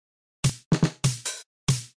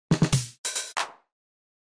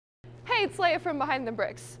Hey, it's Leia from Behind the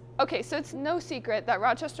Bricks. Okay, so it's no secret that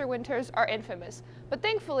Rochester winters are infamous, but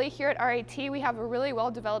thankfully here at RIT we have a really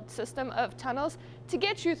well-developed system of tunnels to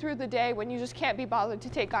get you through the day when you just can't be bothered to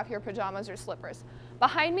take off your pajamas or slippers.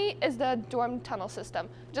 Behind me is the dorm tunnel system,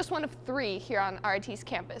 just one of 3 here on RIT's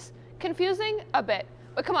campus. Confusing? A bit,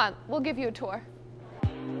 but come on, we'll give you a tour.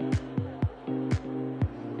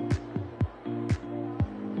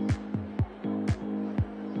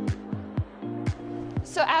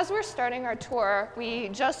 So as we're starting our tour, we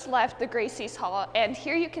just left the Gracie's Hall, and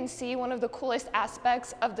here you can see one of the coolest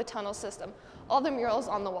aspects of the tunnel system, all the murals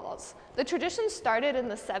on the walls. The tradition started in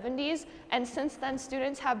the 70s, and since then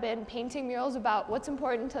students have been painting murals about what's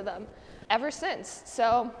important to them ever since.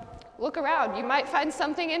 So look around, you might find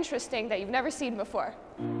something interesting that you've never seen before.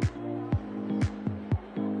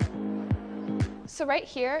 So right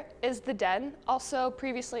here is the Den, also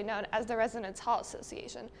previously known as the Residence Hall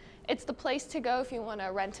Association. It's the place to go if you want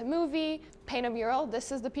to rent a movie, paint a mural.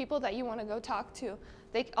 This is the people that you want to go talk to.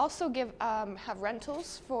 They also have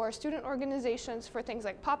rentals for student organizations for things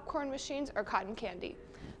like popcorn machines or cotton candy.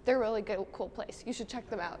 They're a really good, cool place. You should check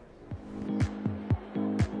them out.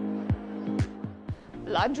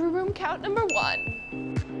 Laundry room count number 1.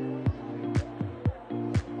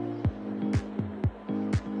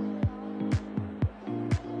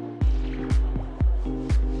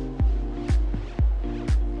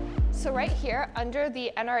 So right here under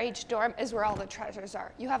the NRH dorm is where all the treasures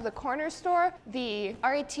are. You have the corner store, the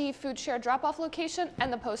RIT food share drop-off location,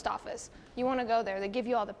 and the post office. You want to go there, they give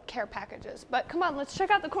you all the care packages. But come on, let's check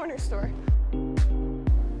out the corner store.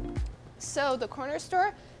 So the corner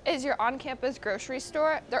store is your on-campus grocery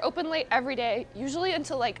store. They're open late every day, usually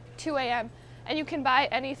until like 2 a.m. And you can buy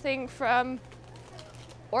anything from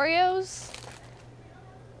Oreos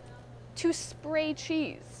to spray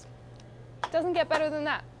cheese. Doesn't get better than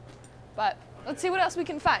that. But let's see what else we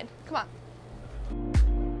can find. Come on.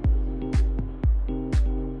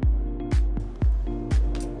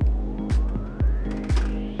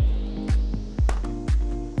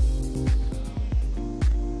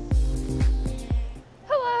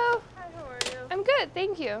 Hello. Hi, how are you? I'm good,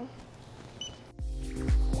 thank you.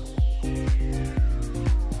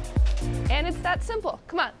 And it's that simple.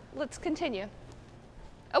 Come on, let's continue.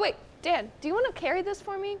 Oh wait, Dan, do you want to carry this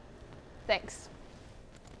for me? Thanks.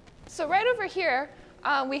 So right over here,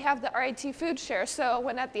 we have the RIT food share. So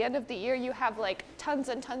when at the end of the year you have like tons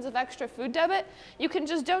and tons of extra food debit, you can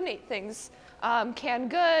just donate things. Canned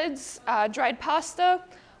goods, dried pasta,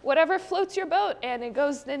 whatever floats your boat, and it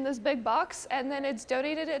goes in this big box, and then it's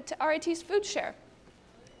donated to RIT's food share.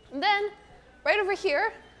 And then right over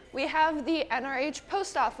here, we have the NRH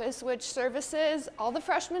post office, which services all the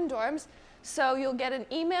freshman dorms. So you'll get an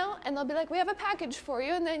email and they'll be like, we have a package for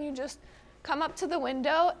you, and then you just come up to the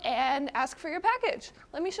window and ask for your package.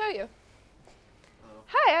 Let me show you. Hello.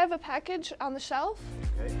 Hi, I have a package on the shelf.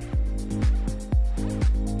 Okay.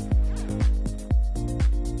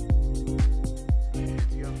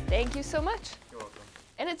 Thank you so much. You're welcome.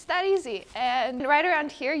 And it's that easy. And right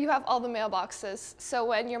around here, you have all the mailboxes. So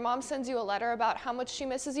when your mom sends you a letter about how much she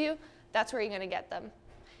misses you, that's where you're gonna get them.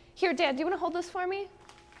 Here, Dan, do you wanna hold this for me?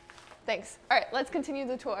 Thanks. All right, let's continue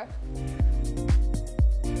the tour.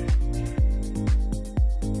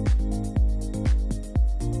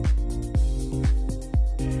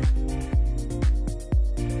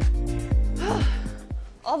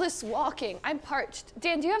 All this walking, I'm parched.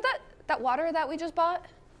 Dan, do you have that water that we just bought?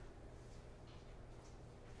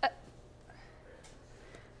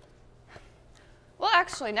 Well,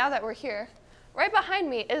 actually, now that we're here, right behind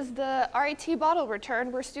me is the RIT bottle return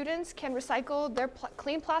where students can recycle their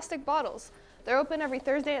clean plastic bottles. They're open every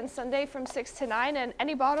Thursday and Sunday from 6 to 9, and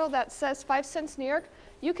any bottle that says 5 cents New York,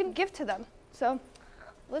 you can give to them. So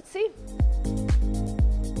let's see.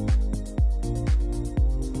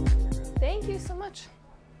 Thank you so much.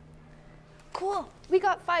 Cool, we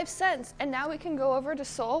got 5 cents, and now we can go over to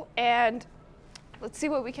Seoul and let's see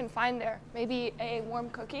what we can find there. Maybe a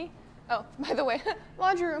warm cookie. Oh, by the way,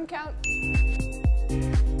 laundry room count.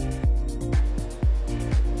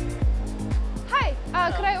 Hi,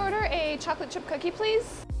 could I order a chocolate chip cookie, please?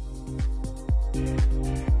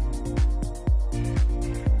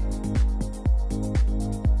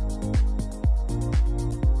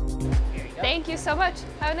 Thank you so much.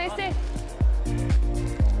 Have a nice day.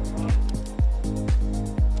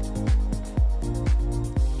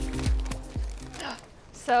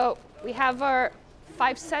 So we have our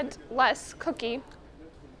 5 cent less cookie.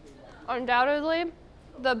 Undoubtedly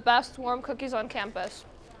the best warm cookies on campus.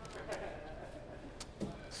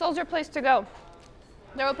 Seoul's your place to go.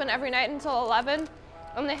 They're open every night until 11,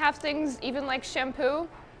 and they have things even like shampoo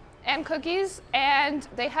and cookies, and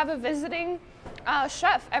they have a visiting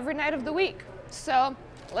chef every night of the week. So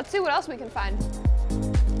let's see what else we can find.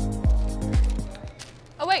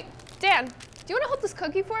 Oh wait, Dan, do you want to hold this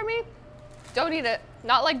cookie for me? Don't eat it,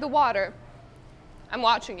 not like the water. I'm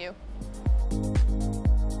watching you.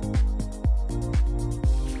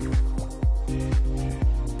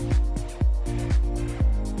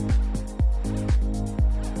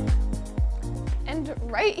 And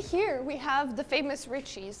right here we have the famous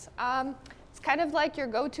Richie's. It's kind of like your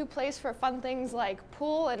go-to place for fun things like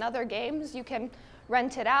pool and other games. You can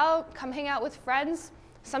rent it out, come hang out with friends.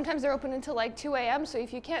 Sometimes they're open until like 2 a.m., so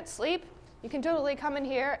if you can't sleep, you can totally come in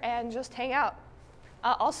here and just hang out.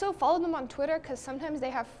 Also, follow them on Twitter, because sometimes they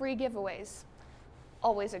have free giveaways.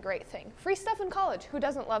 Always a great thing. Free stuff in college, who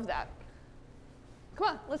doesn't love that? Come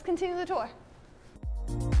on, let's continue the tour.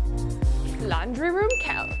 Laundry room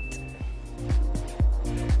count.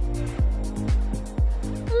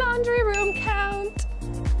 Laundry room count.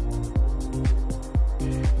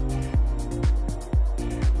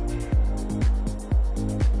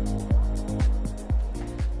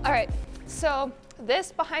 All right, so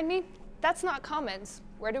this behind me, that's not Commons.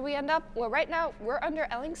 Where do we end up? Well, right now we're under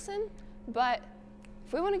Ellingson, but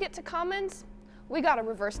if we want to get to Commons, we got to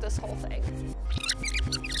reverse this whole thing.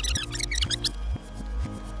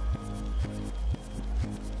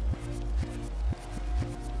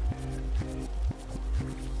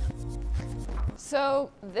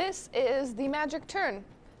 So this is the magic turn.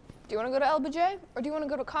 Do you want to go to LBJ or do you want to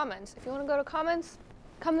go to Commons? If you want to go to Commons,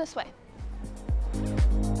 come this way.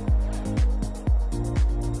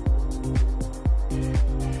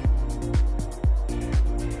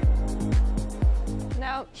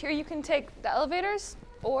 Now, here you can take the elevators,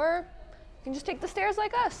 or you can just take the stairs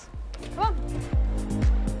like us. Come on.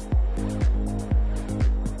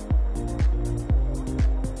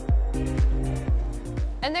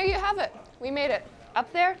 And there you have it. We made it.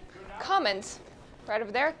 Up there, Commons. Right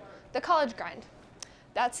over there, the college grind.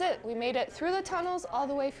 That's it. We made it through the tunnels all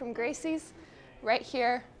the way from Gracie's right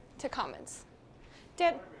here to Commons.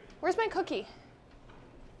 Dan, where's my cookie?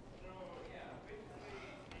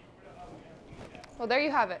 Well, there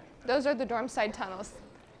you have it. Those are the dorm side tunnels.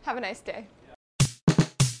 Have a nice day.